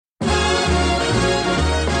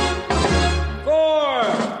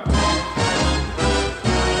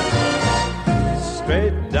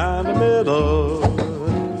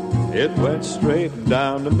It went straight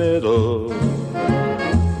down the middle.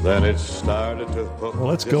 Then it started to hook. Well,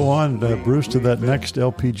 let's go on, Bruce, to that next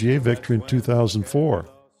LPGA victory in 2004.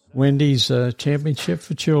 Wendy's championship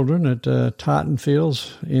for children at Tartan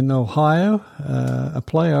Fields in Ohio, a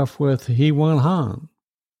playoff with He Won Han.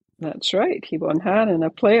 That's right. He won Han in a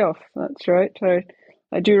playoff. That's right.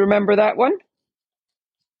 I do remember that one.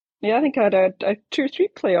 Yeah, I think I had 2 or 3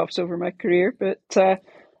 playoffs over my career, but that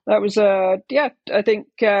was I think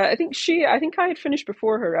I had finished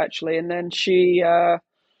before her actually, and then she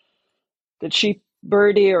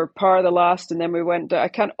birdie or par the last, and then we went. I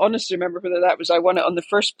can't honestly remember whether that was I won it on the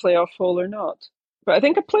first playoff hole or not. But I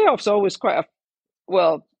think a playoff's always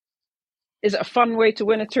is it a fun way to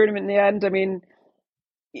win a tournament in the end? I mean,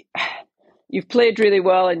 you've played really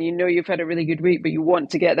well and you know you've had a really good week, but you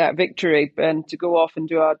want to get that victory and to go off and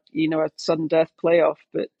do a sudden death playoff.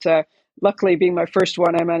 But luckily, being my first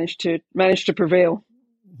one, I managed to prevail.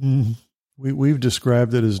 Mm-hmm. We've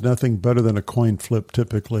described it as nothing better than a coin flip.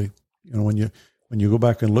 Typically, when you go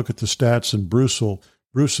back and look at the stats, and Bruce will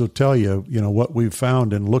tell you, what we've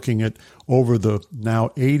found in looking at over the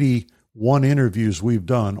now 81 interviews we've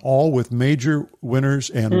done, all with major winners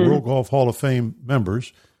and World Golf Hall of Fame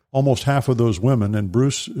members. Almost half of those women. And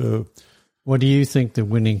Bruce, what do you think the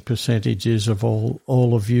winning percentage is of all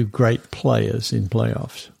of you great players in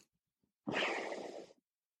playoffs?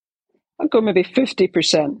 I'll go maybe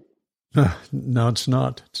 50%. No, it's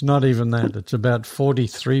not. It's not even that. It's about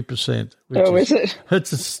 43%. Is it?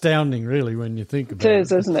 It's astounding, really, when you think about it. It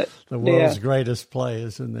is, isn't it? The world's greatest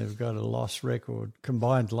players, and they've got a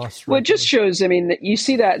combined loss record. Well, it just shows, that you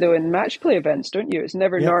see that, though, in match play events, don't you? It's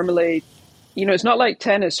never normally... it's not like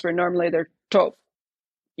tennis where normally they're top.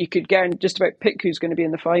 You could just about pick who's going to be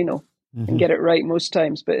in the final and get it right most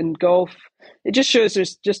times. But in golf, it just shows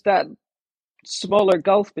there's just that smaller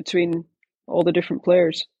gulf between all the different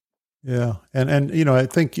players. Yeah. And I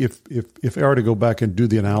think if I were to go back and do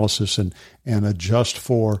the analysis and adjust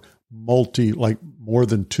for more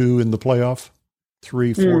than 2 in the playoff,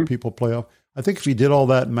 3, 4 people playoff, I think if you did all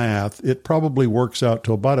that math, it probably works out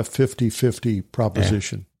to about a 50-50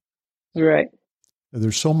 proposition. Yeah. Right.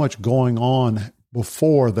 There's so much going on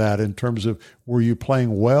before that in terms of, were you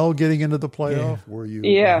playing well getting into the playoff? Yeah. Were you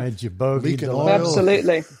had your bogey leaking oil?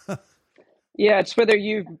 Absolutely. Yeah, it's whether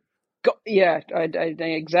you've got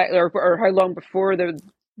exactly, or how long before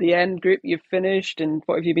the end group you've finished, and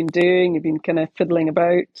what have you been doing? You've been kind of fiddling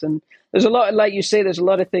about, and there's a lot, like you say, there's a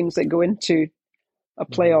lot of things that go into a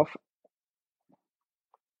playoff.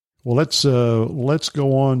 Well, let's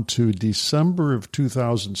go on to December of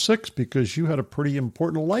 2006, because you had a pretty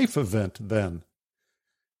important life event then.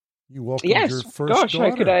 You welcomed your first daughter.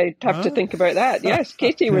 How could I have to think about that? Yes,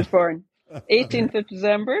 Katie was born 18th of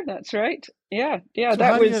December. That's right. Yeah. So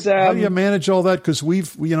how do you manage all that? Because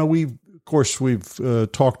we've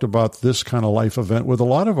talked about this kind of life event with a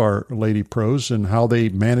lot of our lady pros and how they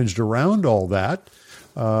managed around all that.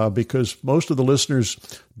 Because most of the listeners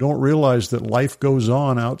don't realize that life goes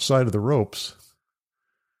on outside of the ropes.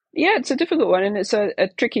 Yeah, it's a difficult one, and it's a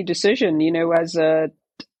tricky decision.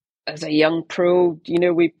 As a young pro,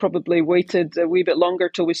 we probably waited a wee bit longer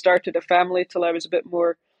till we started a family, till I was a bit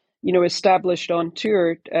more, established on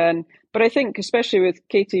tour. But I think, especially with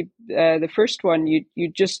Katie, the first one,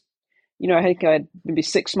 you just, I think I had maybe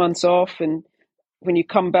 6 months off, and when you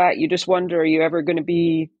come back, you just wonder, are you ever going to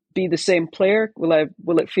be the same player?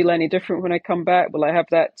 Will it feel any different when I come back? Will I have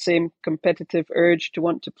that same competitive urge to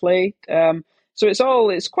want to play? So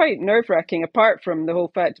it's quite nerve-wracking, apart from the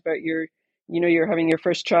whole fact about you're having your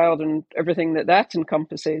first child and everything that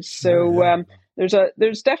encompasses. So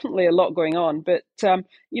there's definitely a lot going on. But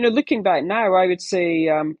looking back now, I would say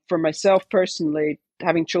for myself personally,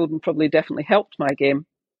 having children probably definitely helped my game.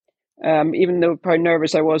 Even though how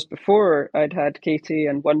nervous I was before I'd had Katie,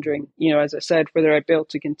 and wondering, as I said, whether I'd be able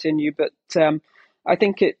to continue. But I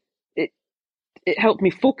think it helped me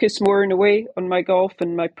focus more in a way on my golf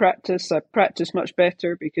and my practice. I practiced much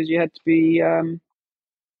better because you had to be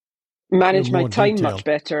manage my time much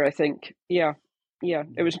better, I think. Yeah.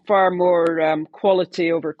 It was far more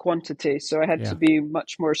quality over quantity. So I had to be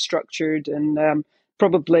much more structured and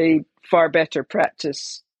probably far better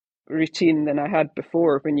practice routine than I had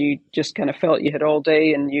before, when you just kind of felt you had all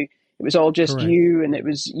day and it was all just you, and it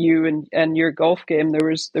was you and your golf game. There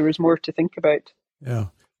was more to think about. Yeah.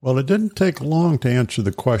 Well, it didn't take long to answer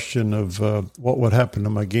the question of what would happen to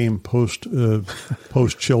my game post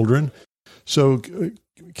children. So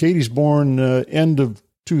Katie's born end of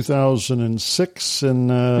 2006, and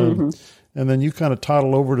then you kind of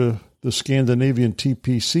toddle over to the Scandinavian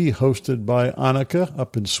TPC hosted by Annika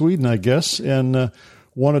up in Sweden, I guess. And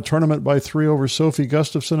won a tournament by 3 over Sophie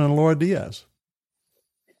Gustafsson and Laura Diaz.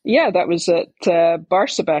 Yeah, that was at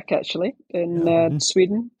Barsebäck, actually, in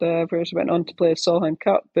Sweden, where I went on to play a Solheim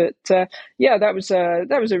Cup. But yeah, that was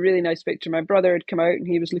a really nice picture. My brother had come out and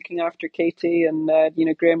he was looking after Katie, and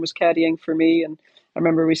Graham was caddying for me. And I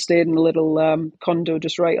remember we stayed in a little condo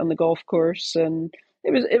just right on the golf course, and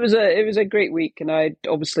it was a great week. And I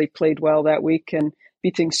obviously played well that week, and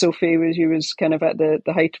beating Sophie was kind of at the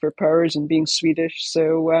height of her powers, and being Swedish,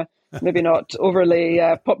 so. Maybe not overly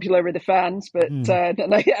popular with the fans, but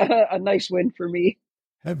a nice win for me.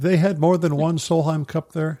 Have they had more than one Solheim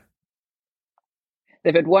Cup there?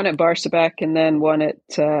 They've had one at Barsebäck and then one at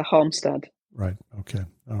Halmstad. Right. Okay.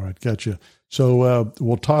 All right. Gotcha. So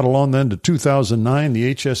we'll toddle on then to 2009,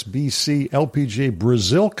 the HSBC LPGA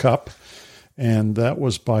Brazil Cup, and that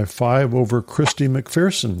was by 5 over Christy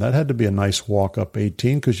McPherson. That had to be a nice walk up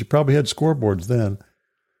 18 because you probably had scoreboards then.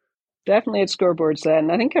 Definitely had scoreboards then.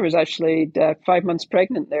 I think I was actually 5 months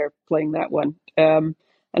pregnant there playing that one. And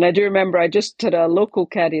I do remember I just had a local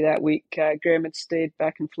caddy that week. Graham had stayed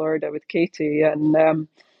back in Florida with Katie. And, I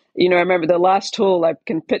remember the last hole, I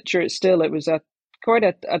can picture it still. It was quite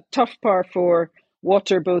a tough par 4,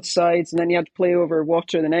 water both sides. And then you had to play over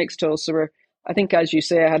water the next hole. So I think, as you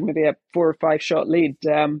say, I had maybe a 4 or 5 shot lead.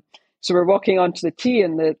 So we're walking onto the tee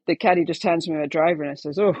and the caddy just hands me a driver and I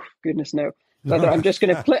says, oh, goodness no. So I thought,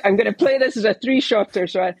 I'm going to play this as a 3-shotter.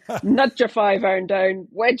 So I nudge a 5-iron down,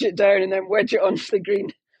 wedge it down, and then wedge it onto the green.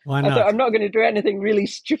 Why not? I thought, I'm not going to do anything really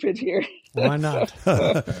stupid here. Why not?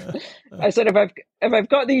 I said, if I've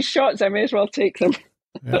got these shots, I may as well take them.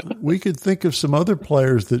 Yeah, we could think of some other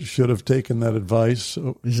players that should have taken that advice.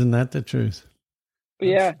 So. Isn't that the truth?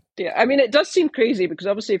 Yeah. I mean, it does seem crazy because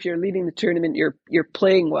obviously if you're leading the tournament, you're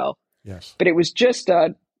playing well. Yes. But it was just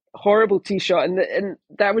a horrible tee shot, and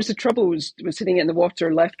that was the trouble, was hitting it in the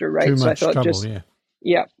water left or right. Too much so I thought trouble,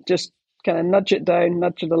 just kind of nudge it down,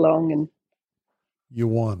 nudge it along, and you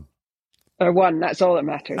won. I won. That's all that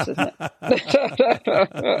matters, isn't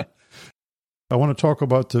it? I want to talk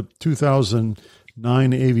about the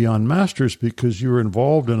 2009 Avion Masters because you were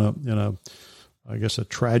involved in a I guess a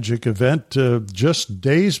tragic event just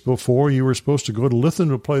days before you were supposed to go to Lytham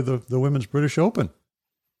to play the Women's British Open.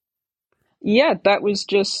 Yeah, that was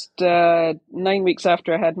just 9 weeks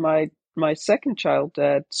after I had my second child,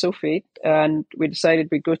 Sophie, and we decided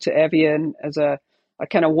we'd go to Evian as a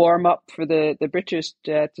kind of warm up for the British,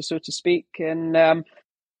 so to speak. And I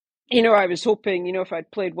was hoping, if I'd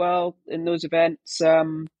played well in those events, I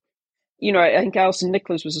think Alison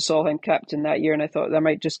Nicholas was the Solheim captain that year, and I thought that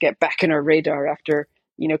might just get back on our radar after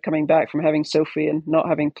coming back from having Sophie and not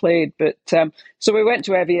having played. But so we went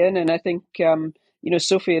to Evian, and I think.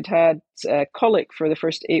 Sophie had colic for the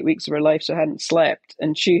first 8 weeks of her life, so hadn't slept.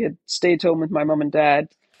 And she had stayed home with my mum and dad.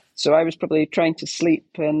 So I was probably trying to sleep.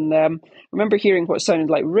 And I remember hearing what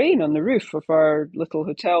sounded like rain on the roof of our little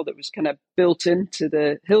hotel that was kind of built into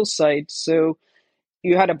the hillside. So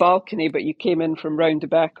you had a balcony, but you came in from round the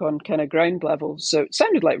back on kind of ground level. So it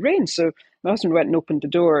sounded like rain. So my husband went and opened the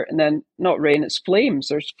door, and then not rain, it's flames.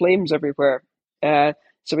 There's flames everywhere.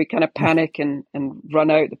 So we kind of panic and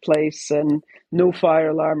run out the place, and no fire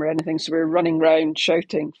alarm or anything. So we were running around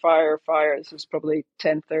shouting, fire, fire. This was probably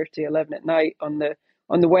 10:30, 11 at night on the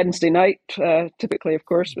Wednesday night, typically, of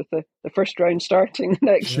course, with the first round starting the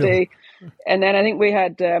next day. And then I think we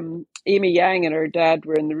had Amy Yang and her dad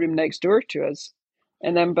were in the room next door to us.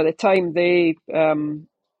 And then by the time they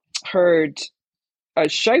heard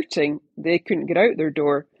us shouting, they couldn't get out their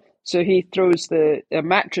door. So he throws a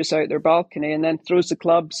mattress out their balcony and then throws the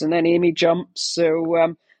clubs, and then Amy jumps.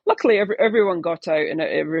 So luckily everyone got out and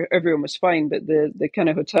everyone was fine, but the kind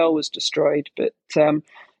of hotel was destroyed. But, Graham,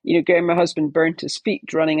 my husband, burnt his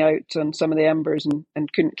feet running out on some of the embers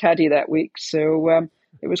and couldn't caddy that week. So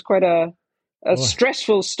it was quite a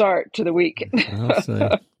stressful start to the week. I'll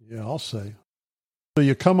say. Yeah, I'll say. So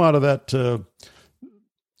you come out of that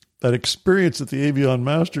experience at the Avion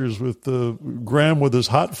Masters with Graham with his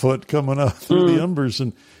hot foot coming up through the embers,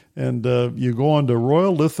 and you go on to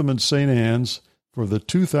Royal Lytham and St. Anne's for the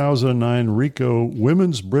 2009 Ricoh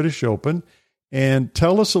Women's British Open. And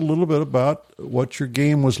tell us a little bit about what your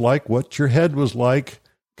game was like, what your head was like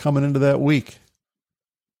coming into that week.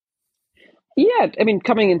 Yeah, I mean,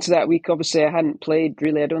 coming into that week, obviously I hadn't played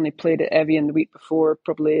really. I'd only played at Evian the week before,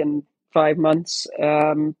 probably in 5 months.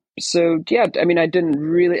 So yeah, I mean, I didn't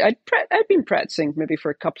really, I'd been practicing maybe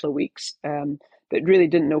for a couple of weeks, but really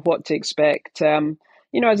didn't know what to expect.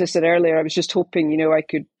 As I said earlier, I was just hoping, I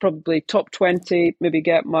could probably top 20, maybe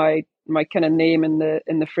get my kind of name in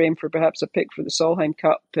the frame for perhaps a pick for the Solheim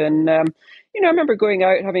Cup. And, I remember going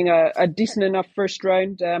out, having a decent enough first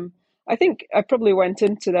round. I think I probably went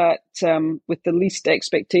into that with the least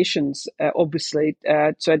expectations, obviously.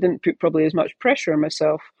 So I didn't put probably as much pressure on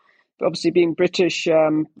myself. But obviously, being British,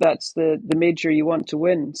 that's the major you want to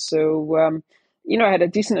win. So, I had a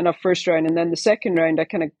decent enough first round. And then the second round, I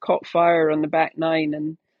kind of caught fire on the back nine.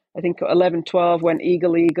 And I think 11-12 went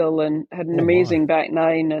eagle, and had an amazing back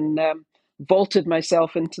nine, and vaulted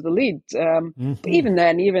myself into the lead. But even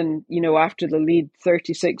then, after the lead,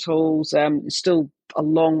 36 holes, still a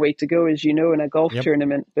long way to go, as you know, in a golf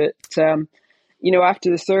tournament. But, after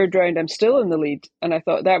the third round, I'm still in the lead. And I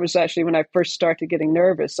thought that was actually when I first started getting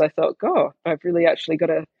nervous. I thought, God, I've really actually got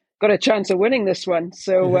a chance of winning this one.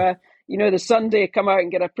 So, the Sunday, come out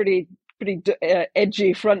and get a pretty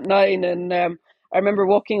edgy front nine. And I remember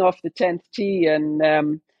walking off the 10th tee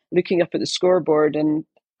and looking up at the scoreboard, and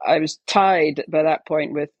I was tied by that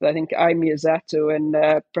point with, I think, Ai Miyazato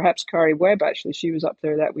and perhaps Kari Webb, actually. She was up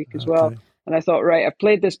there that week as well. And I thought, right, I've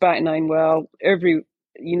played this back nine well every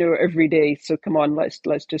day. So come on, let's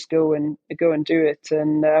just go and do it.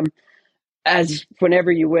 And as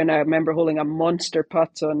whenever you win, I remember holding a monster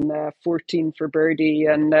putt on 14 for birdie.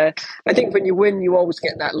 And I think when you win, you always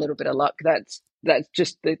get that little bit of luck. That's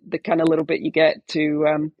just the kind of little bit you get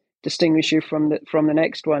to distinguish you from the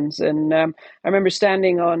next ones. And I remember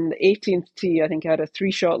standing on the 18th tee. I think I had a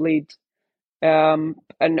 3-shot lead.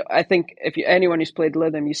 And I think anyone who's played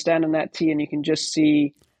Lytham, you stand on that tee and you can just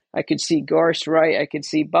see. I could see gorse right. I could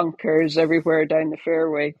see bunkers everywhere down the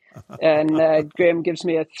fairway. And Graham gives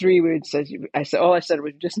me a 3-wood. All I said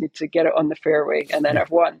was just need to get it on the fairway, and then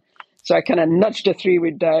I've won. So I kind of nudged a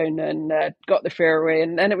 3-wood down and got the fairway.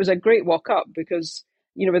 And then it was a great walk up because,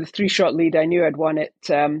 with a 3-shot lead, I knew I'd won it.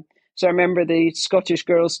 So I remember the Scottish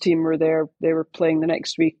girls team were there. They were playing the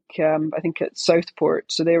next week, I think at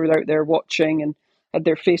Southport. So they were out there watching and had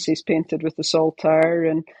their faces painted with the saltire.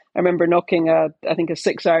 And I remember knocking a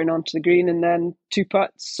 6-iron onto the green and then 2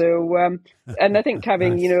 putts. So, and I think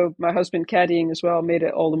having, Nice. my husband caddying as well made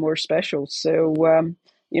it all the more special. So,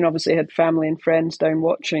 obviously I had family and friends down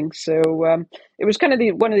watching. So it was kind of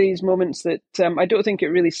one of these moments that I don't think it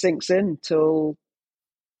really sinks in till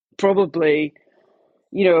probably,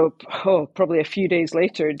 probably a few days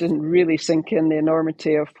later. It didn't really sink in the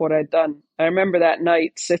enormity of what I'd done. I remember that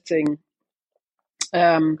night sitting,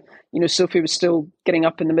 Sophie was still getting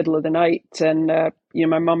up in the middle of the night, and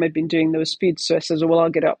my mum had been doing those feeds, so I said, well, I'll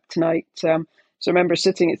get up tonight. So I remember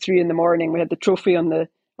sitting at 3 a.m. We had the trophy on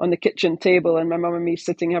the kitchen table, and my mum and me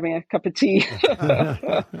sitting having a cup of tea.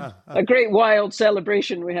 A great wild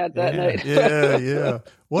celebration we had that night. Yeah.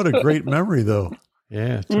 What a great memory, though.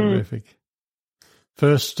 Yeah, terrific.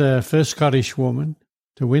 First Scottish woman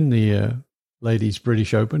to win the Ladies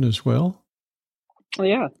British Open as well. Well,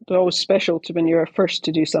 yeah, it's always special to when you're first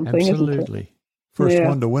to do something, Absolutely. isn't it? First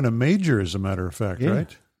one to win a major, as a matter of fact, right?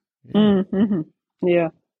 Yeah. Mm-hmm.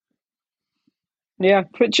 Yeah,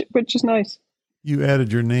 which is nice. You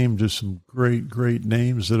added your name to some great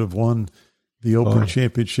names that have won the Open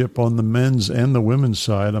Championship on the men's and the women's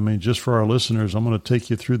side. I mean, just for our listeners, I'm going to take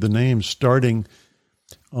you through the names starting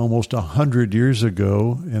almost 100 years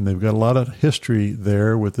ago, and they've got a lot of history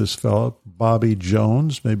there with this fellow, Bobby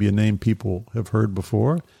Jones, maybe a name people have heard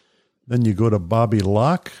before. Then you go to Bobby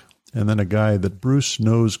Locke, and then a guy that Bruce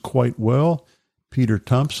knows quite well, Peter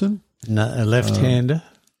Thompson. A left-hander.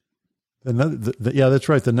 Yeah, that's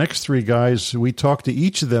right. The next 3 guys, we talked to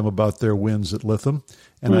each of them about their wins at Lytham,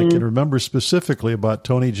 and I can remember specifically about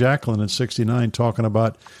Tony Jacklin in '69 talking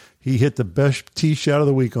about he hit the best tee shot of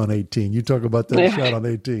the week on 18. You talk about that shot on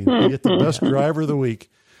 18. He hit the best driver of the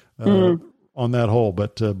week on that hole.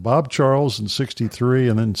 But Bob Charles in '63,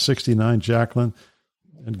 and then '69 Jacklin,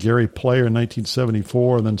 and Gary Player in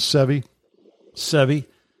 1974, and then Seve,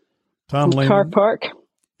 Tom Lehman, Car Park.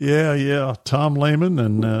 Yeah. Tom Lehman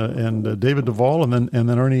and David Duvall, and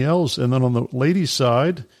then Ernie Els, and then on the ladies'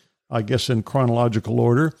 side, I guess in chronological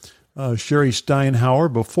order, Sherry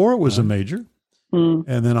Steinhauer before it was a major. And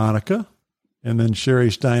then Annika, and then Sherry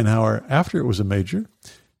Steinhauer after it was a major,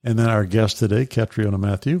 and then our guest today, Catriona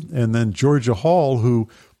Matthew, and then Georgia Hall, who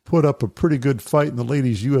put up a pretty good fight in the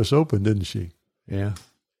ladies' U.S. Open, didn't she? Yeah.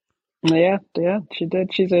 Yeah, she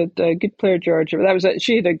did. She's a good player, Georgia.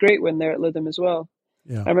 She had a great win there at Lytham as well.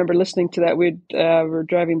 Yeah. I remember listening to that. We were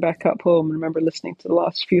driving back up home, and I remember listening to the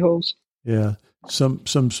last few holes. Yeah. Some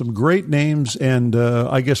great names, and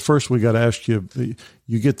I guess first we got to ask you,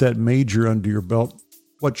 you get that major under your belt,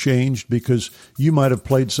 what changed? Because you might have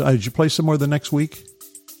played, did you play somewhere the next week?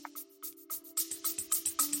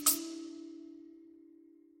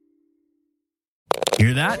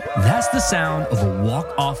 hear that? That's the sound of a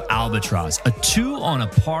walk-off albatross, a 2 on a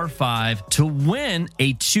par 5 to win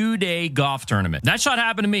a 2-day golf tournament. That shot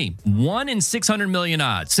happened to me. 1 in 600 million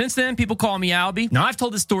odds. Since then, people call me Albie. Now, I've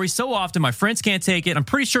told this story so often, my friends can't take it. I'm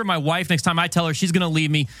pretty sure my wife, next time I tell her, she's going to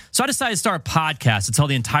leave me. So I decided to start a podcast to tell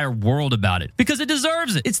the entire world about it because it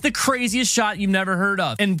deserves it. It's the craziest shot you've never heard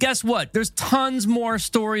of. And guess what? There's tons more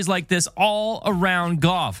stories like this all around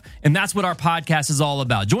golf. And that's what our podcast is all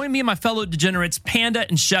about. Join me and my fellow degenerates, Panda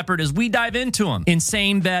and Shepherd, as we dive into them.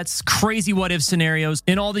 Insane bets, crazy what-if scenarios,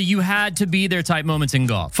 and all the you-had-to-be-there type moments in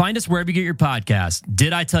golf. Find us wherever you get your podcast.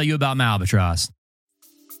 Did I tell you about my albatross?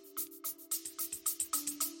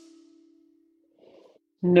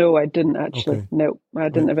 No, I didn't actually. Okay. No, I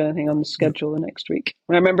didn't have anything on the schedule the next week.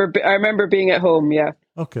 I remember being at home. Yeah.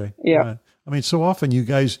 Okay. Yeah. Right. I mean, so often you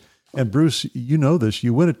guys, and Bruce, you know this,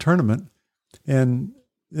 you win a tournament and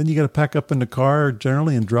then you got to pack up in the car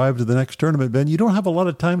generally and drive to the next tournament. Ben, you don't have a lot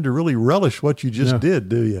of time to really relish what you just did,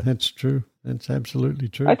 do you? That's true. That's absolutely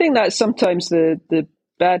true. I think that's sometimes the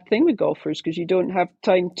bad thing with golfers because you don't have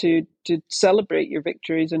time to celebrate your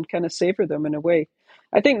victories and kind of savor them in a way.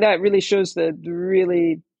 I think that really shows the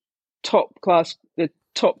really top class, the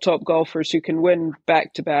top golfers who can win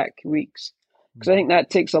back-to-back weeks. Because I think that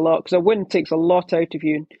takes a lot, because a win takes a lot out of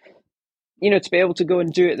you. You know, to be able to go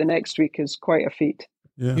and do it the next week is quite a feat.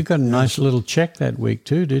 Yeah. You got a nice little check that week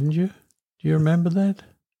too, didn't you? Do you remember that?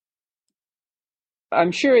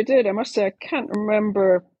 I'm sure I did. I must say I can't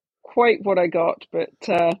remember quite what I got, but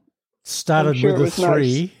Started sure with a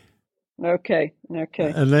 3. Nice. Okay.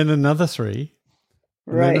 And then another 3.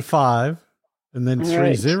 And then a 5. And then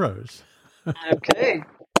 3 zeros. Okay.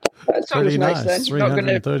 That's always Pretty nice then.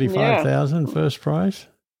 335,000 first prize.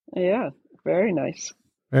 Yeah, very nice.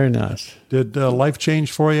 Very nice. Did life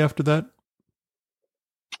change for you after that?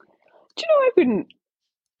 Do you know,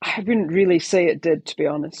 I wouldn't really say it did, to be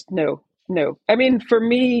honest. No. I mean, for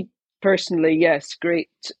me personally, yes, great.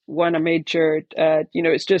 Won a major,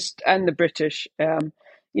 it's just, and the British,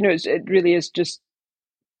 it really is just,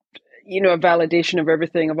 a validation of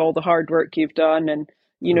everything, of all the hard work you've done and,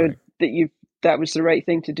 Right. that was the right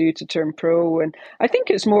thing to do to turn pro. And I think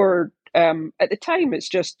it's more, at the time, it's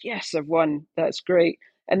just, yes, I've won. That's great.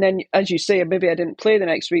 And then, as you say, maybe I didn't play the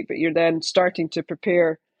next week, but you're then starting to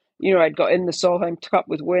prepare. I'd got in the Solheim Cup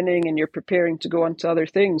with winning and you're preparing to go on to other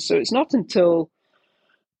things. So it's not until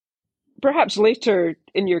perhaps later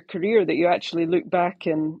in your career that you actually look back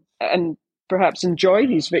and perhaps enjoy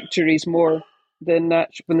these victories more than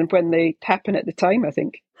when they happen at the time, I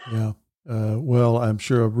think. Yeah. Well, I'm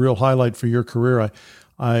sure a real highlight for your career.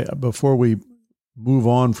 I before we move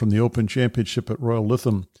on from the Open Championship at Royal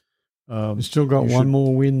Lytham, You still got one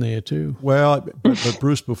more win there too. Well, but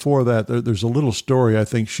Bruce, before that, there's a little story I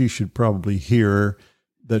think she should probably hear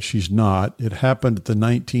that she's not. It happened at the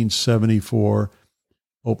 1974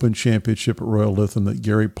 Open Championship at Royal Lytham that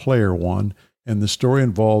Gary Player won, and the story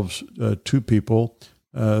involves 2 people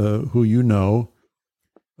who you know.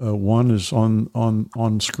 One is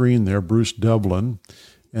on screen there, Bruce Dublin,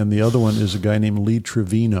 and the other one is a guy named Lee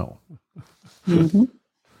Trevino. Mm-hmm.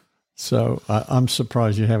 So I'm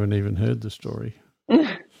surprised you haven't even heard the story.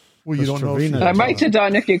 Well, you don't know. I might have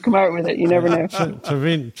done if you come out with it. You never know.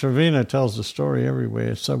 Trevino tells the story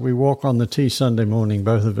everywhere. So we walk on the tee Sunday morning,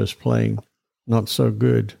 both of us playing not so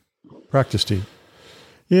good. Practice tee.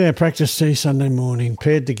 Yeah, practice tee Sunday morning,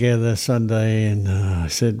 paired together Sunday, and I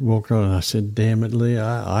said, walked on, and I said, "Damn it, Lee,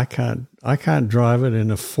 I can't drive it in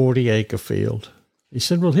a 40-acre field." He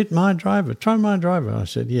said, "Well, hit my driver. Try my driver." I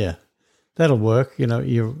said, "Yeah, that'll work.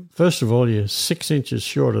 First of all, you're 6 inches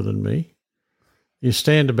shorter than me. You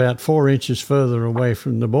stand about 4 inches further away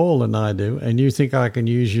from the ball than I do, and you think I can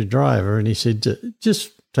use your driver." And he said,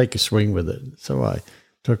 "Just take a swing with it." So I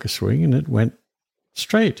took a swing, and it went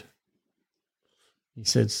straight. He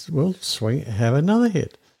said, "Well, swing, have another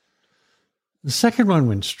hit." The second one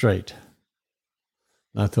went straight.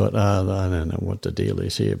 I thought, I don't know what the deal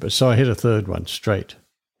is here. But so I hit a third one straight.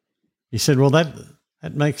 He said, "Well, that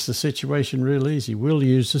makes the situation real easy. We'll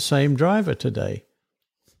use the same driver today."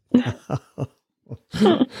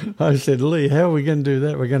 I said, "Lee, how are we going to do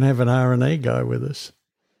that? We're going to have an R&A guy with us."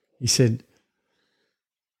 He said,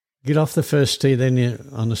 "Get off the first tee, then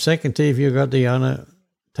on the second tee, if you've got the honor,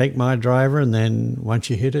 take my driver, and then once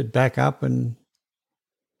you hit it, back up, and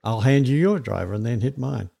I'll hand you your driver, and then hit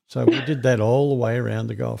mine." So we did that all the way around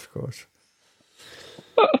the golf course.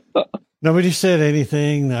 Nobody said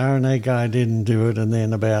anything. The R&A guy didn't do it. And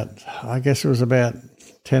then I guess it was about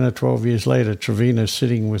 10 or 12 years later, Trevino's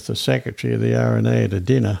sitting with the secretary of the R&A at a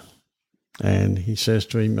dinner. And he says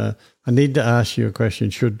to him, "I need to ask you a question.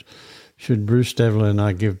 Should Bruce Devlin and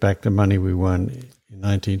I give back the money we won? in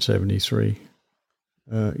 1973.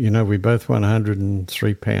 We both won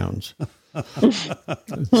 103 pounds.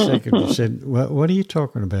 The secretary said, what are you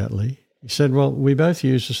talking about, Lee? He said, well, we both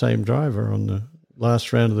used the same driver on the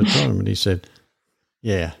last round of the tournament. He said,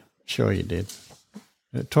 yeah, sure you did.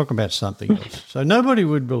 Talk about something else. So nobody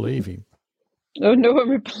would believe him. Oh, no one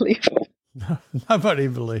would believe him. Nobody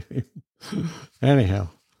believe him. Anyhow,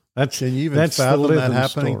 can you even fathom that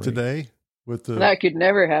happening today? That could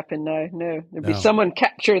never happen now. No, there'd be someone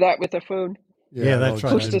capture that with a phone. Yeah, that's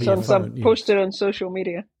right. Post it on social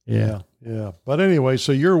media. Yeah. But anyway,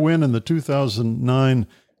 so your win in the 2009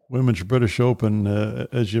 Women's British Open,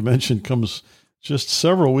 as you mentioned, comes just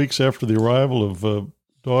several weeks after the arrival of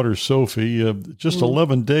daughter Sophie, just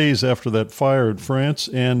 11 days after that fire in France,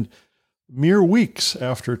 and mere weeks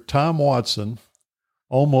after Tom Watson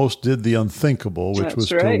almost did the unthinkable, which was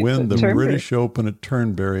to win the British Open at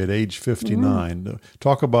Turnberry at age 59.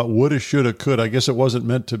 Talk about woulda, shoulda, coulda. I guess it wasn't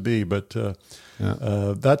meant to be, but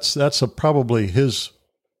that's probably his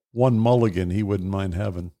one mulligan he wouldn't mind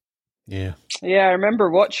having. Yeah. Yeah, I remember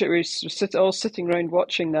watching. We were all sitting around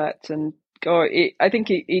watching that, and I think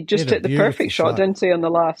he just hit the perfect shot, didn't he, on the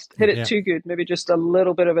last? Hit it too good, maybe just a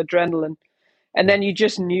little bit of adrenaline. And then you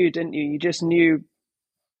just knew, didn't you? You just knew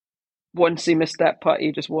once he missed that putt,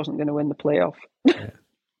 he just wasn't going to win the playoff. Yeah.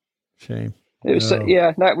 Shame. It was,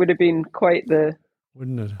 that would have been quite the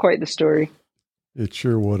story. It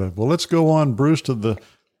sure would have. Well, let's go on, Bruce, to the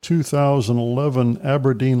 2011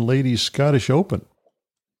 Aberdeen Ladies Scottish Open.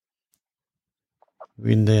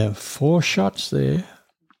 In there, 4 shots there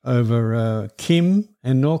over Kim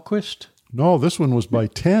and Norquist. No, this one was by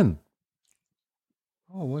 10.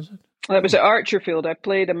 Oh, was it? That was at Archerfield. I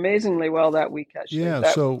played amazingly well that week, actually. Yeah,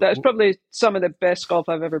 that was probably some of the best golf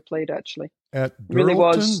I've ever played, actually. At Durlton really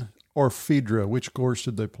was. Or Phaedra? Which course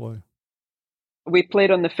did they play? We played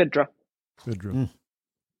on the Phaedra.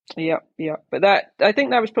 Yeah. But I think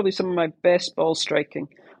that was probably some of my best ball striking.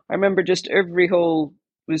 I remember just every hole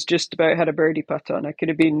was just about had a birdie putt on. I could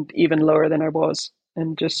have been even lower than I was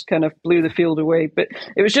and just kind of blew the field away. But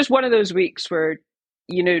it was just one of those weeks where,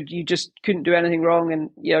 you just couldn't do anything wrong. And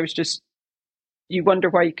it was just, you wonder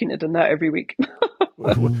why you couldn't have done that every week.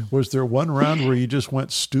 Was there one round where you just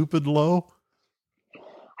went stupid low?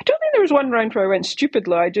 I don't think there was one round where I went stupid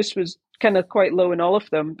low. I just was kind of quite low in all of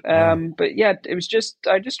them. But yeah, it was just,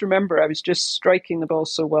 I just remember I was just striking the ball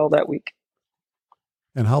so well that week.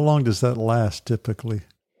 And how long does that last typically?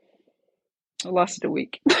 It lasted a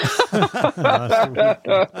week.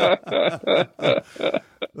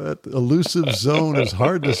 That elusive zone is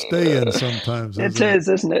hard to stay in sometimes. It is,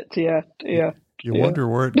 isn't it? Yeah. You wonder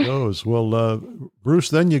where it goes. Well, Bruce,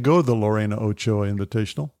 then you go to the Lorena Ochoa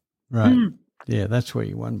Invitational. Right. Yeah, that's where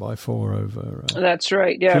you won by 4 over. That's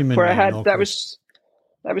right. Yeah, where I had that was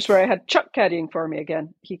where I had Chuck caddying for me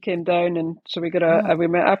again. He came down, and so we got we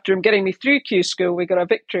met after him getting me through Q school. We got a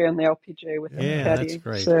victory on the LPGA with him caddying. That's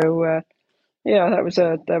great. So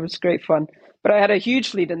that was great fun. But I had a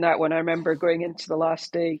huge lead in that one. I remember going into the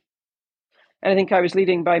last day, and I think I was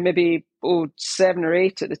leading by maybe 7 or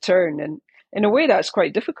 8 at the turn, and in a way that's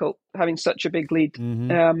quite difficult having such a big lead.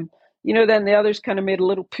 Mm-hmm. Then the others kind of made a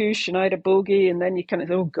little push, and I had a bogey, and then you kind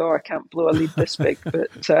of, oh God, I can't blow a lead this big. But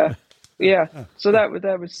so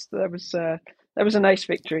that was a nice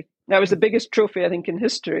victory. That was the biggest trophy I think in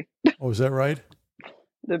history. Oh, is that right?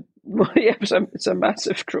 It's a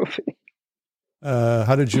massive trophy.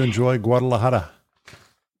 How did you enjoy Guadalajara?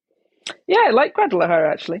 Yeah, I like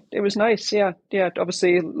Guadalajara actually. It was nice. Yeah.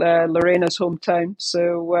 Obviously, Lorena's hometown,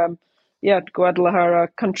 so Guadalajara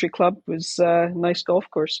Country Club was a nice golf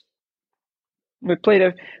course. We played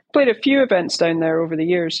a few events down there over the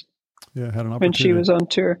years. Yeah, had an opportunity when she was on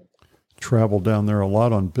tour. Traveled down there a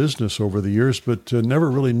lot on business over the years, but never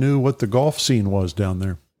really knew what the golf scene was down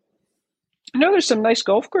there. No, there's some nice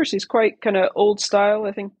golf courses, quite kind of old style.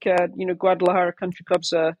 I think Guadalajara Country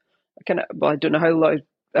Club's a kind of, well, I don't know how long,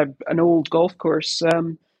 an old golf course.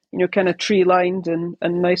 Kind of tree lined and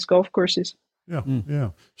nice golf courses. Yeah.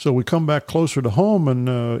 So we come back closer to home, and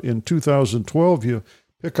in 2012 you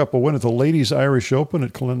pick up a win at the Ladies Irish Open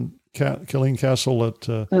at Killeen Castle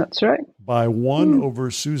that's right, by 1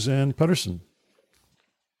 over Suzanne Pedersen.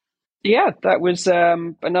 Yeah, that was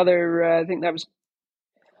another. I think that was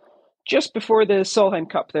just before the Solheim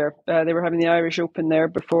Cup. There, they were having the Irish Open there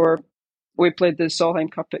before we played the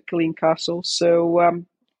Solheim Cup at Killeen Castle. So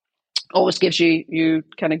always gives you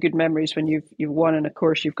kind of good memories when you've won, and of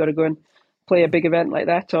course you've got to go and play a big event like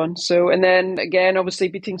that on. So, and then again, obviously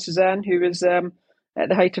beating Suzanne, who was at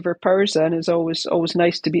the height of her powers then, is always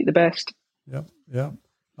nice to beat the best. Yeah.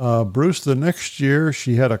 Bruce, the next year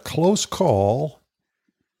she had a close call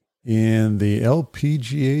in the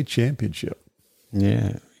LPGA Championship.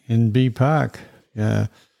 Yeah, in B Park.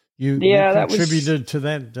 You contributed to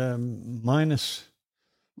that minus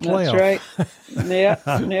playoff. That's right.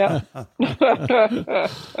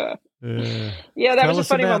 Yeah, that was a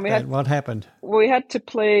funny one. What happened? We had to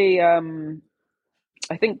play,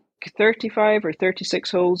 I think, 35 or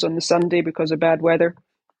 36 holes on the Sunday because of bad weather.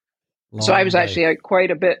 So I was actually out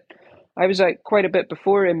quite a bit. I was out quite a bit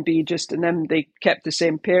before MB, and then they kept the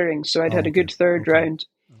same pairing. So I'd had a good third round.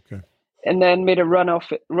 Okay. And then made a run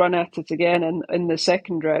at it again in the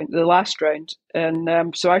second round, the last round.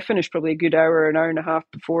 And so I finished probably a good hour, an hour and a half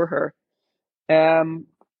before her.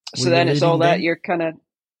 So then it's all that you're kind of...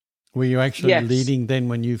 Were you actually leading then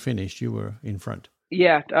when you finished? You were in front?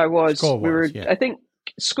 Yeah, I was. Score-wise, I think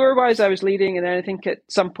score-wise I was leading, and then I think at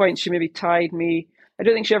some point she maybe tied me. I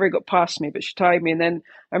don't think she ever got past me, but she tied me. And then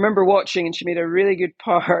I remember watching, and she made a really good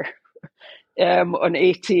par on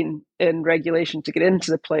 18 in regulation to get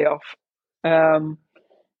into the playoff. And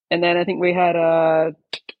then I think we had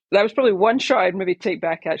that was probably one shot I'd maybe take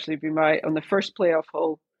back, actually, on the first playoff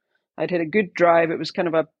hole. I'd hit a good drive. It was kind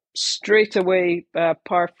of a straightaway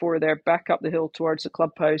par 4 there, back up the hill towards the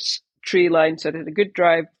clubhouse tree line. So I hit a good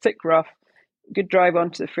drive, thick rough, good drive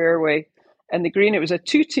onto the fairway. And the green, it was a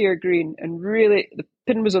 2-tier green, and really the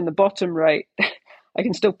pin was on the bottom right. I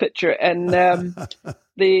can still picture it. And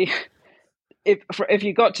if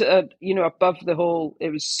you got to above the hole, it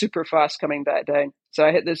was super fast coming back down. So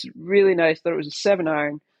I hit this really nice, thought it was a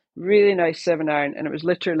 7-iron, really nice 7-iron, and it was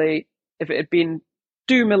literally, if it had been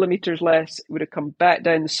 2 millimeters less, it would have come back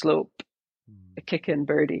down the slope, a kick-in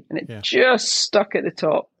birdie, and it just stuck at the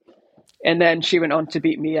top. And then she went on to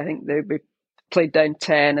beat me. I think we played down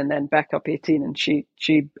 10 and then back up 18, and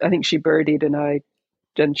I think she birdied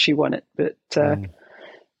and she won it. But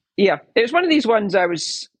yeah, it was one of these ones I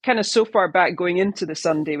was kind of so far back going into the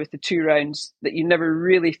Sunday with the 2 rounds that you never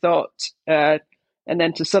really thought, and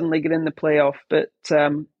then to suddenly get in the playoff. But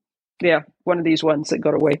yeah, one of these ones that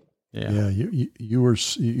got away. Yeah, you were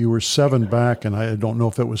 7 back, and I don't know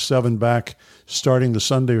if it was 7 back starting the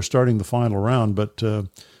Sunday or starting the final round, but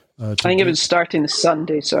I think it was starting the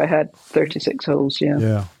Sunday, so I had 36 holes.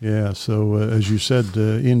 Yeah. So as you said,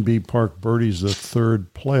 in B Park Birdie's the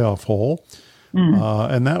third playoff hole.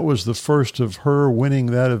 And that was the first of her winning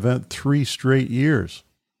that event 3 straight years.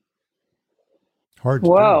 Hard to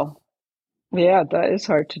do. Wow. Yeah, that is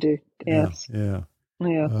hard to do. Yes. Yeah.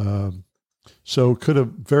 So it could have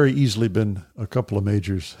very easily been a couple of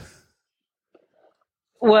majors.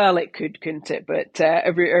 Well, it could, couldn't it? But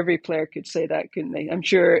every player could say that, couldn't they? I'm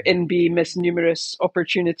sure NB missed numerous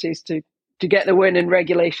opportunities to get the win in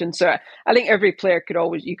regulation. So I think every player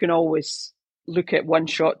you can always look at 1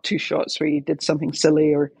 shot, 2 shots where you did something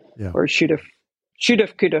silly or should have,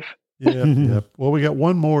 could have. Yeah. Well, we got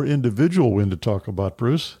one more individual win to talk about,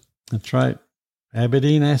 Bruce. That's right.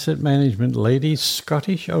 Aberdeen Asset Management Ladies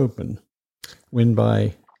Scottish Open. Win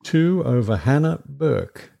by 2 over Hannah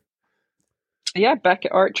Burke. Yeah, back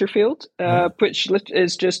at Archerfield, which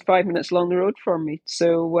is just 5 minutes along the road from me.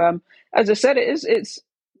 So, as I said,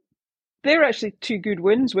 they're actually 2 good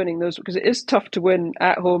wins winning those, because it is tough to win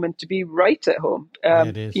at home and to be right at home.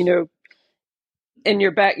 It is. In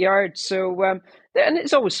your backyard. So, and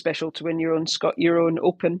it's always special to win your own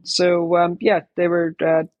Open. So, they were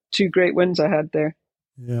 2 great wins I had there.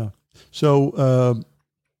 Yeah. So,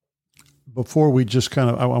 before we just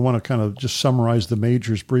I want to kind of just summarize the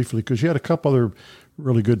majors briefly, because you had a couple other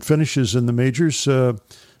really good finishes in the majors. At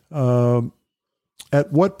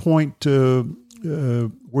what point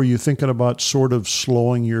were you thinking about sort of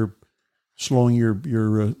slowing your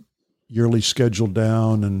yearly schedule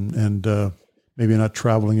down and maybe not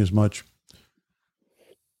traveling as much?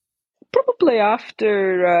 Probably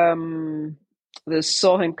after the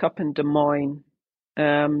Solheim Cup in Des Moines.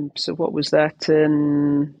 So what was that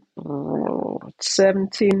in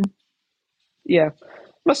 17? Yeah,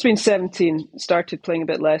 must have been 17. Started playing a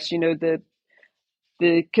bit less. The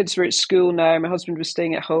kids were at school now. My husband was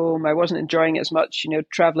staying at home. I wasn't enjoying it as much,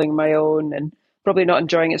 traveling on my own, and probably not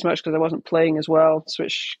enjoying it as much because I wasn't playing as well,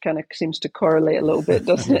 which kind of seems to correlate a little bit,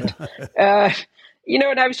 doesn't it?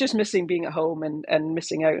 And I was just missing being at home and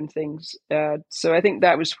missing out on things. So I think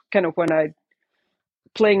that was kind of when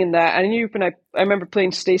playing in that. I knew when I remember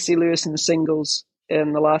playing Stacey Lewis in the singles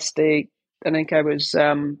in the last day. I think I was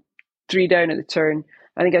 3 down at the turn.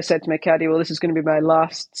 I think I said to my caddy, well, this is going to be my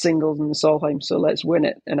last singles in the Solheim, so let's win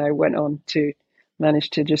it. And I went on to manage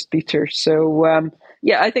to just beat her. So,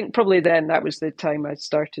 I think probably then that was the time I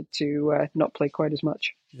started to not play quite as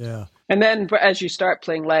much. Yeah. And then as you start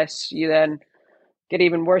playing less, you then get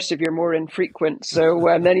even worse if you're more infrequent. So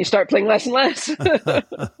then you start playing less and less.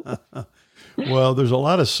 Well, there's a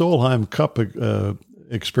lot of Solheim Cup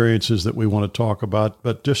experiences that we want to talk about,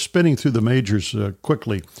 but just spinning through the majors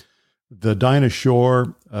quickly. The Dinah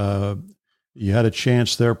Shore, you had a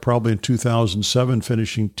chance there probably in 2007,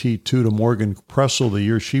 finishing T2 to Morgan Pressel the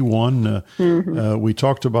year she won. We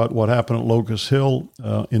talked about what happened at Locust Hill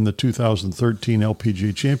in the 2013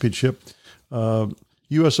 LPGA Championship.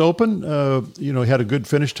 U.S. Open, had a good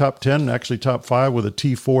finish, top 10, actually top 5 with a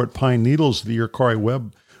T4 at Pine Needles the year Corey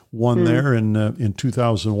Webb won there in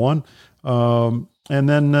 2001. And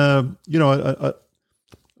then,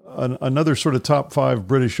 another sort of top 5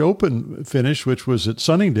 British Open finish, which was at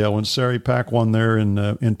Sunningdale when Sari Pak won there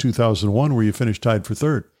in 2001, where you finished tied for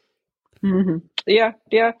third. Yeah.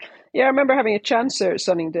 I remember having a chance there at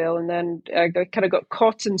Sunningdale, and then I kind of got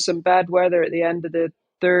caught in some bad weather at the end of the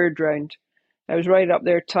third round. I was right up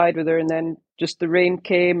there tied with her, and then just the rain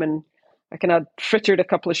came, and I kind of frittered a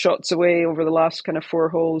couple of shots away over the last kind of 4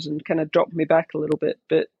 holes and kind of dropped me back a little bit.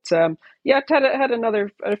 But I had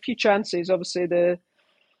a few chances. Obviously, the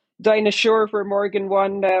Dinah Shore where Morgan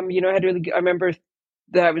won. I remember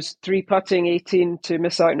that I was 3-putting 18 to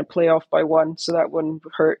miss out in a playoff by 1, so that one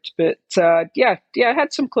hurt. But I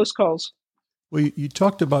had some close calls. Well, you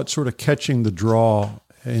talked about sort of catching the draw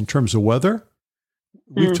in terms of weather.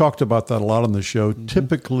 We've talked about that a lot on the show.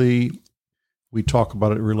 Typically, we talk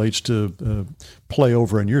about it relates to play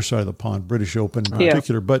over on your side of the pond, British Open in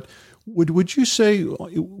particular. But would you say,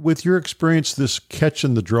 with your experience, this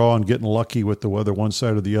catching the draw and getting lucky with the weather, one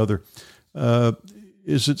side or the other,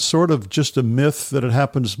 is it sort of just a myth that it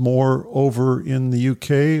happens more over in the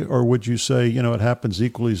UK, or would you say, it happens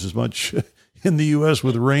equally as much in the US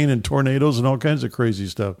with rain and tornadoes and all kinds of crazy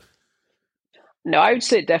stuff? No, I would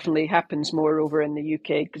say it definitely happens more over in the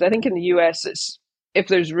UK, because I think in the US, if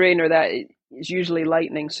there's rain or that, it's usually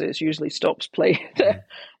lightning, so it usually stops play.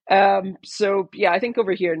 I think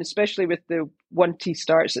over here, and especially with the 1T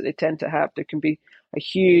starts that they tend to have, there can be a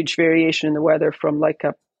huge variation in the weather from like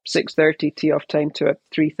a 6:30 tee off time to a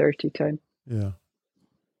 3:30 time. Yeah.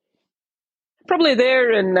 Probably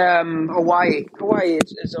there in Hawaii. Hawaii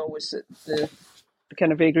is always the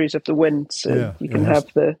kind of vagaries of the wind, so you can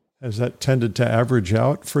have the... Has that tended to average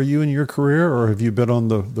out for you in your career, or have you been on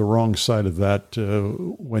the wrong side of that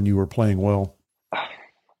when you were playing well?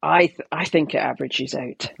 I think it averages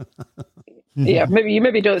out. Yeah, maybe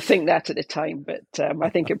you don't think that at the time, but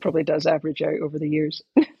I think it probably does average out over the years.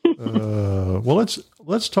 Well,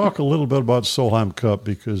 let's talk a little bit about Solheim Cup,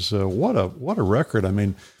 because what a record! I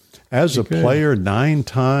mean, as a player 9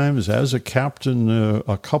 times, as a captain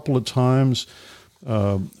a couple of times.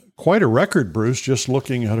 Quite a record, Bruce, just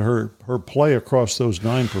looking at her play across those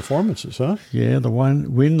 9 performances, huh? Yeah, the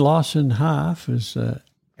one win-loss in half is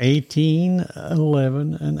 18,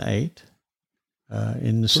 11, and 8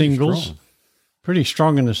 in the singles. Strong. Pretty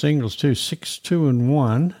strong in the singles, too, 6, 2, and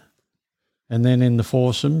 1. And then in the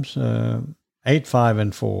foursomes, 8, 5,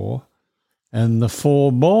 and 4. And the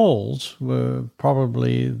 4 balls were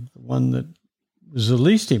probably the one that was the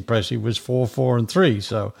least impressive, was 4, 4, and 3.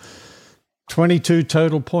 So 22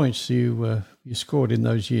 total points you scored in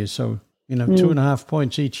those years. So, 2.5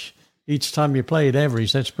 points each time you played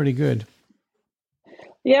average. That's pretty good.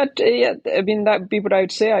 Yeah. I mean, that would be what I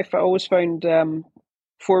would say. I always found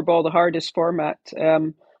 4-ball the hardest format.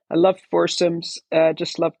 I loved foursomes.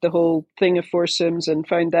 Just loved the whole thing of foursomes and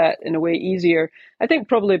found that in a way easier. I think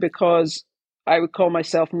probably because I would call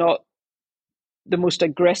myself not the most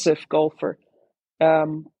aggressive golfer.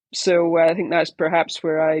 So I think that's perhaps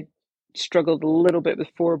where I struggled a little bit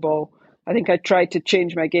with 4-ball. I think I tried to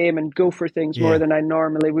change my game and go for things more than I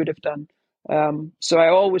normally would have done. So I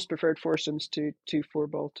always preferred foursomes to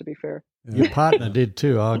 4-ball, to be fair. Your partner did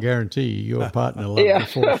too. I'll guarantee you, your partner loved the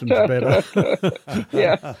foursomes better.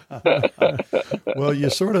 Well, you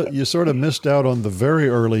sort of missed out on the very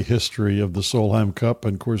early history of the Solheim Cup.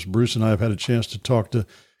 And of course, Bruce and I have had a chance to talk to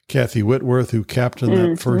Kathy Whitworth, who captained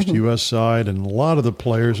that first U.S. side, and a lot of the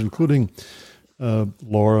players, including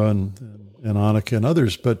Laura and Annika and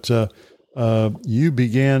others. But you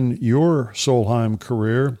began your Solheim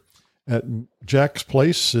career at Jack's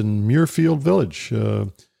Place in Muirfield Village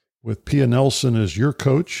with Pia Nelson as your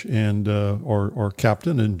coach and or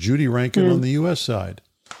captain, and Judy Rankin on the U.S. side.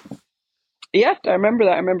 Yeah, I remember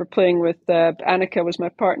that. I remember playing with Annika was my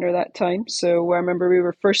partner that time. So I remember we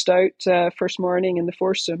were first out, first morning in the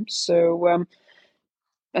foursomes. So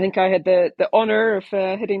I think I had the honor of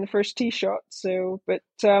hitting the first tee shot. So, but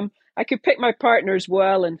I could pick my partners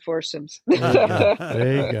well in foursomes.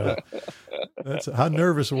 There you go. How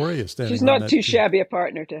nervous were you standing? She's on not that too tee? shabby a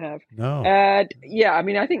partner to have. No. Yeah, I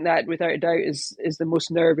mean, I think that without a doubt is the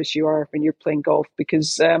most nervous you are when you're playing golf,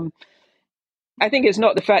 because I think it's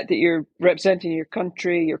not the fact that you're representing your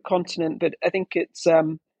country, your continent, but I think it's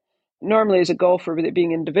normally as a golfer, with it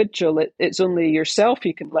being individual, it's only yourself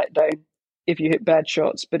you can let down if you hit bad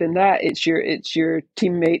shots. But in that, it's your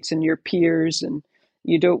teammates and your peers, and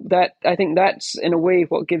you don't. That I think that's in a way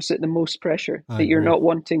what gives it the most pressure. I That you're agree. not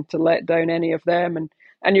wanting to let down any of them,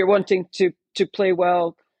 and you're wanting to play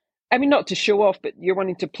well. I mean, not to show off, but you're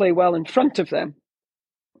wanting to play well in front of them.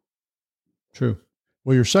 True.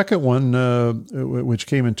 Well, your second one, which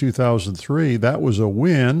came in 2003, that was a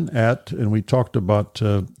win at, and we talked about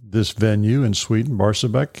this venue in Sweden,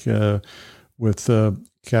 Barsebäck, with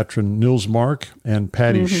Katrin Nilsmark and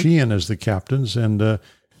Patty Sheehan as the captains, and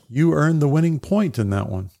you earned the winning point in that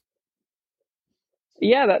one.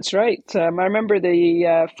 Yeah, that's right. I remember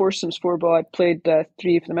the foursomes fourball. I played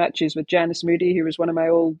 3 of the matches with Janice Moody, who was one of my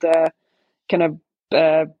old kind of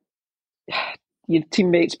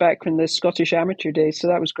teammates back from the Scottish amateur days. So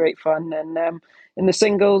that was great fun. And in the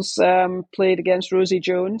singles, played against Rosie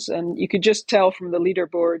Jones, and you could just tell from the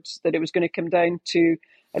leaderboards that it was going to come down to,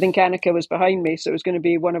 I think Annika was behind me, so it was going to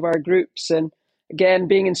be one of our groups. And again,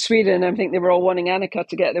 being in Sweden, I think they were all wanting Annika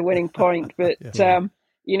to get the winning point. But,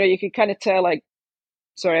 you could kind of tell, I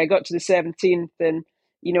got to the 17th, and,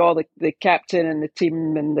 all the captain and the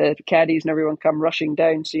team and the caddies and everyone come rushing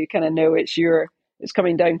down. So you kind of know it's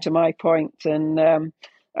coming down to my point. And I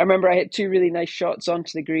remember I hit 2 really nice shots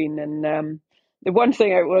onto the green. And the one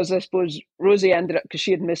thing I suppose, Rosie ended up, because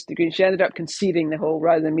she had missed the green, she ended up conceding the hole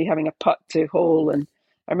rather than me having a putt to hole. And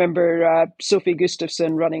I remember Sophie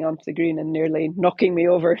Gustafsson running onto the green and nearly knocking me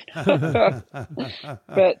over. But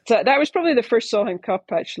that was probably the first Solheim Cup,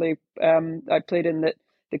 actually, I played in, that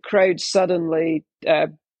the crowd suddenly,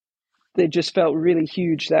 they just felt really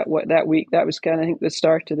huge that week. That was kind of, I think, the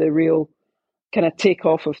start of the real kind of take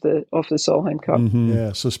off of the Solheim Cup. Mm-hmm.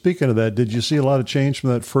 Yeah. So speaking of that, did you see a lot of change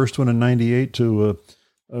from that first one in '98 to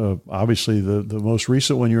obviously the most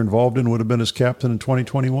recent one you're involved in would have been as captain in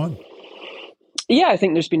 2021? Yeah, I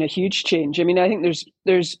think there's been a huge change. I mean, I think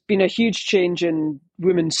there's been a huge change in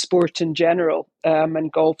women's sport in general,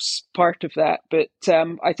 and golf's part of that. But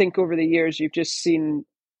I think over the years you've just seen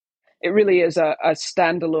it really is a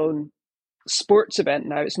standalone sports event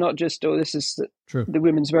now. It's not just, this is the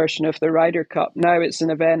women's version of the Ryder Cup. Now it's an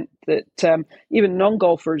event that even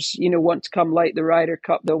non-golfers, want to come, like the Ryder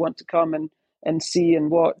Cup. They'll want to come and see and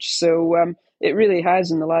watch. So it really has,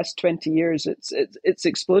 in the last 20 years, it's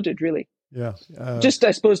exploded, really. Yeah. Just,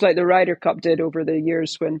 I suppose, like the Ryder Cup did over the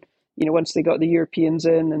years, when, once they got the Europeans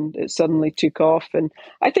in, and it suddenly took off. And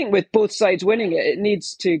I think with both sides winning it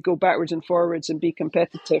needs to go backwards and forwards and be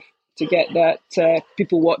competitive to get that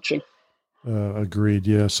people watching. Agreed.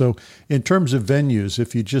 Yeah. So in terms of venues,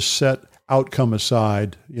 if you just set outcome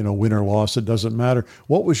aside, win or loss, it doesn't matter.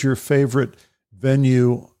 What was your favorite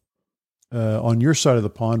venue on your side of the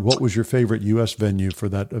pond? What was your favorite U.S. venue for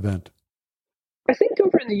that event? I think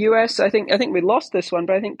over in the US, I think we lost this one,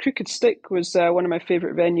 but I think Crooked Stick was one of my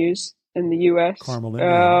favorite venues in the US. Carmel,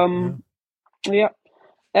 Indiana. Yeah.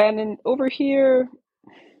 And then over here,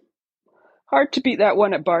 hard to beat that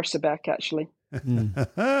one at Barsebäck, actually.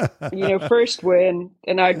 First win,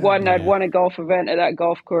 and I'd won a golf event at that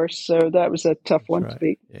golf course, so that was a tough one to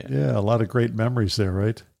beat. Yeah, a lot of great memories there,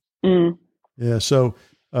 right? Mm. Yeah. So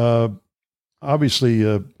obviously,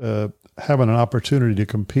 having an opportunity to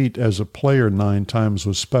compete as a player 9 times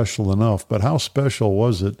was special enough, but how special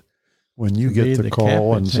was it when you get the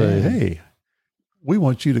call and say, "Hey, we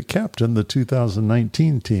want you to captain the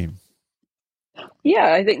 2019 team"?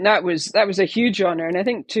 Yeah, I think that was a huge honor, and I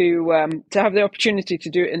think to have the opportunity to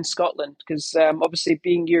do it in Scotland, because obviously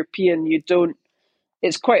being European,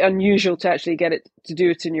 it's quite unusual to actually get it to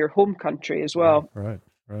do it in your home country as well. Right.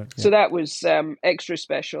 So that was extra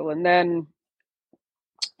special, and then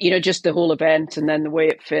just the whole event, and then the way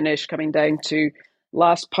it finished, coming down to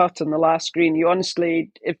last putt on the last green. You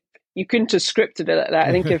honestly, if you couldn't have scripted it like that,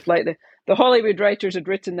 I think if like the Hollywood writers had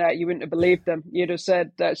written that, you wouldn't have believed them. You'd have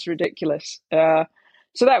said that's ridiculous.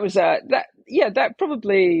 So that was that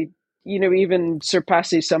probably even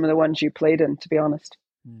surpasses some of the ones you played in, to be honest.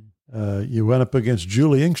 You went up against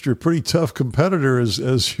Julie Inkster, pretty tough competitor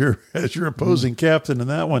as your opposing captain in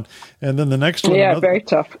that one, and then the next one, very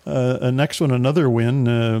tough. Another win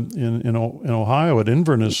in Ohio at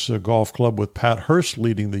Inverness Golf Club with Pat Hurst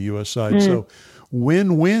leading the U.S. side. So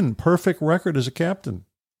win, perfect record as a captain.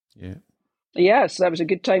 Yeah. Yes, that was a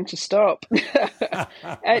good time to stop.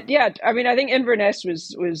 I think Inverness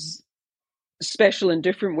was special in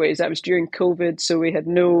different ways. That was during COVID, so we had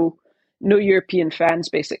no European fans,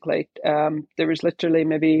 basically. There was literally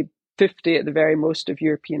maybe 50 at the very most of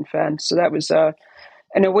European fans. So that was,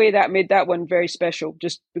 in a way, that made that one very special,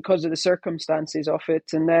 just because of the circumstances of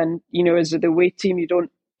it. And then, as the away team, you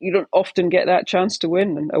don't often get that chance to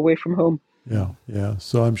win away from home. Yeah.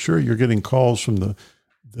 So I'm sure you're getting calls from the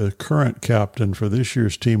current captain for this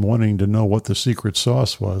year's team wanting to know what the secret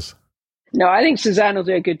sauce was. No, I think Suzanne will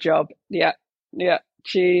do a good job. Yeah.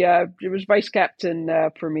 She was vice captain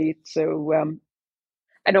for me. So,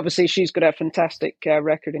 and obviously she's got a fantastic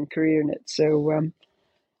record and career in it. So,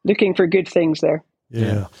 looking for good things there.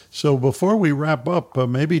 Yeah. So before we wrap up,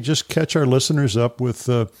 maybe just catch our listeners up with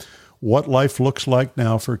what life looks like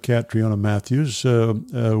now for Catriona Matthews.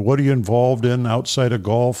 What are you involved in outside of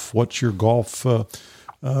golf? What's your golf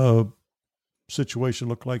situation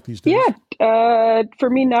look like these days? Yeah, for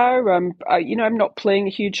me now, I'm not playing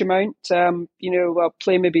a huge amount. I'll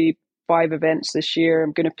play maybe 5 events this year.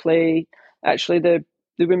 I'm going to play actually the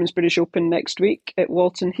Women's British Open next week at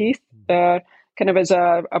Walton Heath, kind of as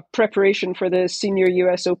a preparation for the Senior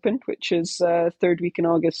US Open, which is third week in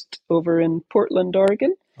August over in Portland,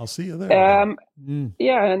 Oregon. I'll see you there.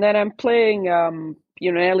 Yeah, and then I'm playing an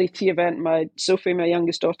LET event. Sophie, my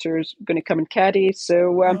youngest daughter, is going to come and caddy.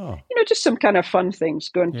 So, just some kind of fun things.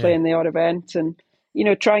 Go and play in the odd event, and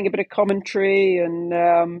trying a bit of commentary, and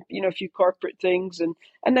a few corporate things,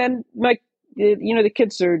 and then the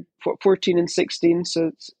kids are 14 and 16, so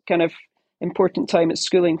it's kind of important time at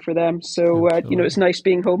schooling for them. So it's nice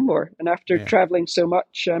being home more, and after traveling so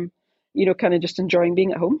much, kind of just enjoying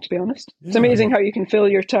being at home, to be honest. It's amazing how you can fill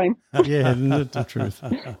your time. Yeah, isn't it the truth?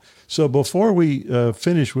 So before we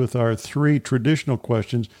finish with our 3 traditional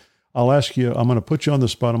questions, I'll ask you, I'm going to put you on the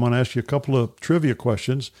spot. I'm going to ask you a couple of trivia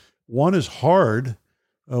questions. One is hard.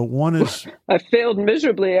 One is... I failed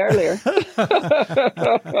miserably earlier. And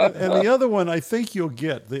the other one, I think you'll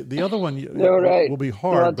get. The other one will be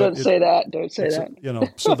hard. Well, don't say that. Don't say that.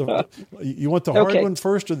 So you want the hard one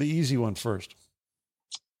first or the easy one first?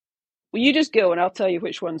 Well, you just go, and I'll tell you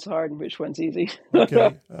which one's hard and which one's easy.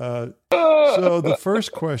 Okay. So the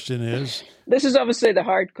first question is... This is obviously the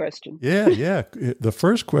hard question. Yeah. The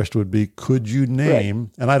first question would be, could you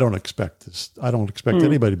name... And I don't expect this. I don't expect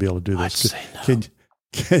anybody to be able to do this. I'd say no.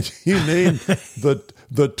 Can you name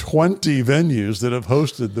the 20 venues that have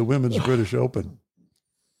hosted the Women's British Open?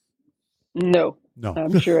 No.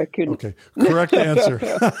 I'm sure I couldn't. Okay. Correct answer.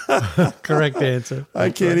 Correct answer. I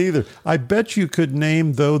can't either. I bet you could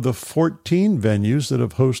name, though, the 14 venues that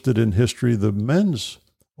have hosted in history the Men's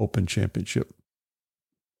Open Championship.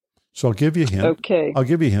 So I'll give you a hint. Okay. I'll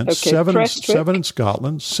give you a hint. Okay. 7 in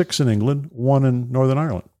Scotland, 6 in England, 1 in Northern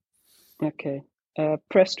Ireland. Okay.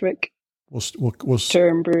 Prestwick. We'll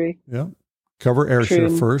Turnberry. Yeah. Cover Ayrshire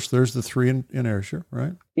Troon. first. There's the 3 in Ayrshire,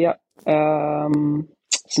 right? Yeah.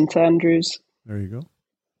 St Andrews. There you go.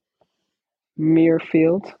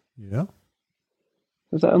 Muirfield. Yeah.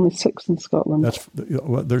 Was that only 6 in Scotland?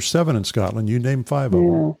 There's 7 in Scotland. You name 5 of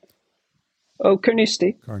them. Oh,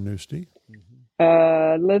 Carnoustie. Carnoustie.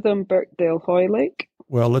 Lytham, Birkdale, Hoylake.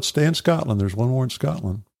 Well, let's stay in Scotland. There's one more in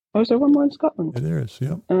Scotland. Oh, is there one more in Scotland? There is,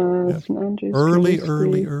 yeah. St Andrews. Early.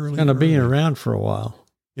 Going to be around for a while.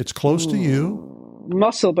 It's close to you.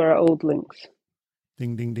 Musselburgh, Old Links.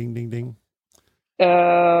 Ding, ding, ding, ding, ding.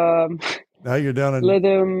 Now you're down in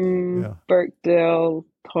Lytham, Birkdale,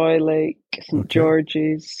 Hoylake, St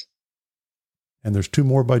George's. And there's 2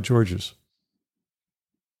 more by George's.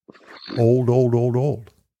 Old. I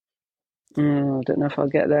don't know if I'll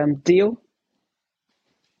get them. Deal.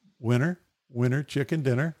 Winner, chicken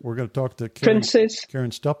dinner. We're going to talk to Karen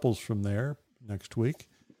Stupples from there next week.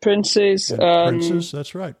 Prince's. Prince's,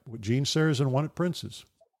 that's right. Gene Sarrazin won at Prince's.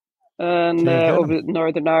 And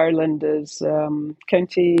Northern Ireland is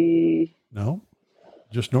County... No,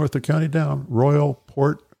 just north of County Down. Royal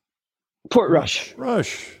Port Rush.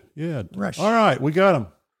 Yeah. Rush. All right, we got them.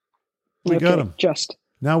 We got them. Just.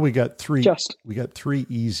 Now we got 3. Just. We got 3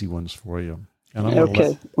 easy ones for you. And I'm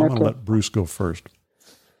going to let Bruce go first.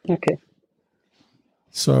 Okay.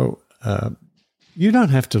 So you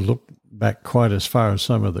don't have to look back quite as far as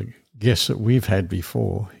some of the guests that we've had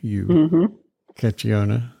before you,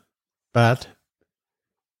 Catriona. But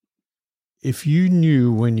if you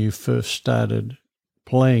knew when you first started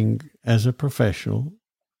playing as a professional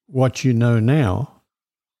what you know now,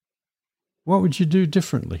 what would you do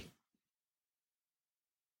differently?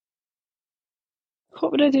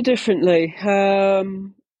 What would I do differently?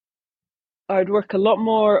 I'd work a lot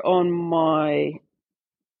more on my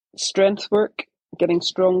strength work, getting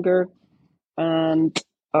stronger, and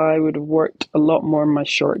I would have worked a lot more on my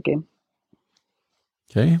short game.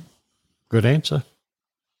 Okay, good answer.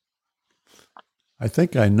 I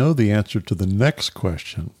think I know the answer to the next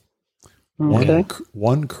question. Okay.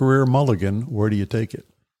 One career mulligan, where do you take it?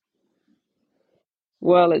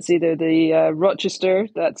 Well, it's either the Rochester,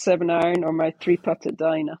 that 7-iron, or my 3-putt at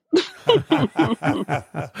Dinah.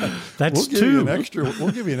 That's We'll give two. you an extra.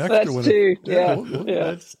 We'll give you an extra That's one. two. Yeah.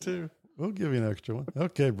 That's two. We'll give you an extra one.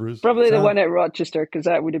 Okay, Bruce. Probably the one at Rochester, because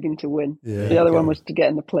that would have been to win. Yeah, The other okay. one was to get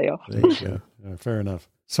in the playoff. There you go. Fair enough.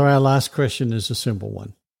 So our last question is a simple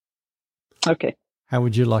one. Okay. How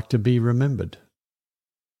would you like to be remembered?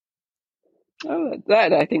 Oh,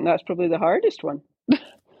 I think that's probably the hardest one.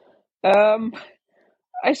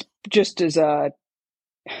 Just as a,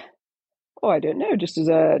 I don't know, just as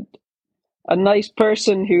a nice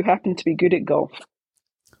person who happened to be good at golf.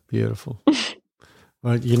 Beautiful.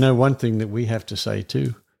 Well, you know, one thing that we have to say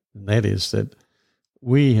too, and that is that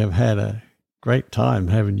we have had a great time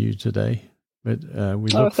having you today. But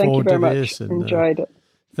we look thank forward you very to much. this. And, Enjoyed it.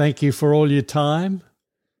 Thank you for all your time.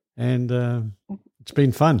 And it's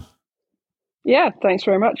been fun. Yeah, thanks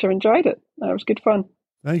very much. I've enjoyed it. That was good fun.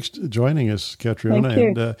 Thanks for joining us, Catriona. Thank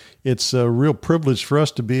you. And it's a real privilege for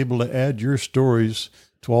us to be able to add your stories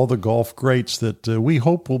to all the golf greats that we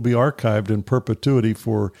hope will be archived in perpetuity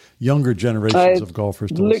for younger generations of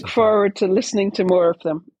golfers to look forward to listening to more of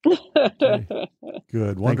them. Okay.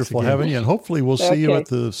 Good. Wonderful again. having you. And hopefully we'll see you at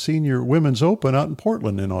the Senior Women's Open out in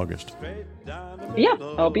Portland in August. Yeah,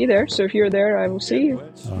 I'll be there. So if you're there, I will see you.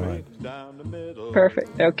 All right.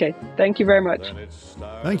 Perfect. Okay. Thank you very much.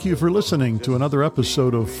 Thank you for listening to another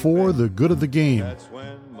episode of For the Good of the Game.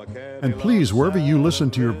 And please, wherever you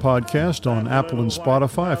listen to your podcast on Apple and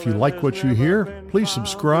Spotify, if you like what you hear, please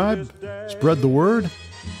subscribe, spread the word,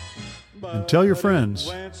 and tell your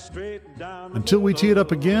friends. Until we tee it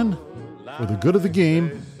up again, for the good of the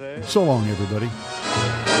game, so long, everybody.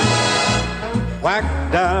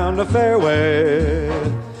 Whack down the fairway,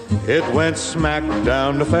 it went smack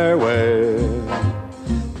down the fairway.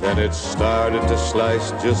 Then it started to slice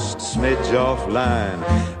just a smidge off line.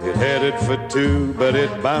 It headed for 2, but it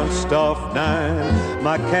bounced off 9.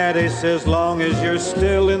 My caddy says, long as you're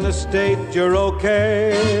still in the state, you're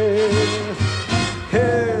okay.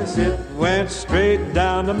 Yes, it went straight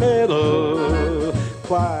down the middle,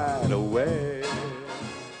 quite a way.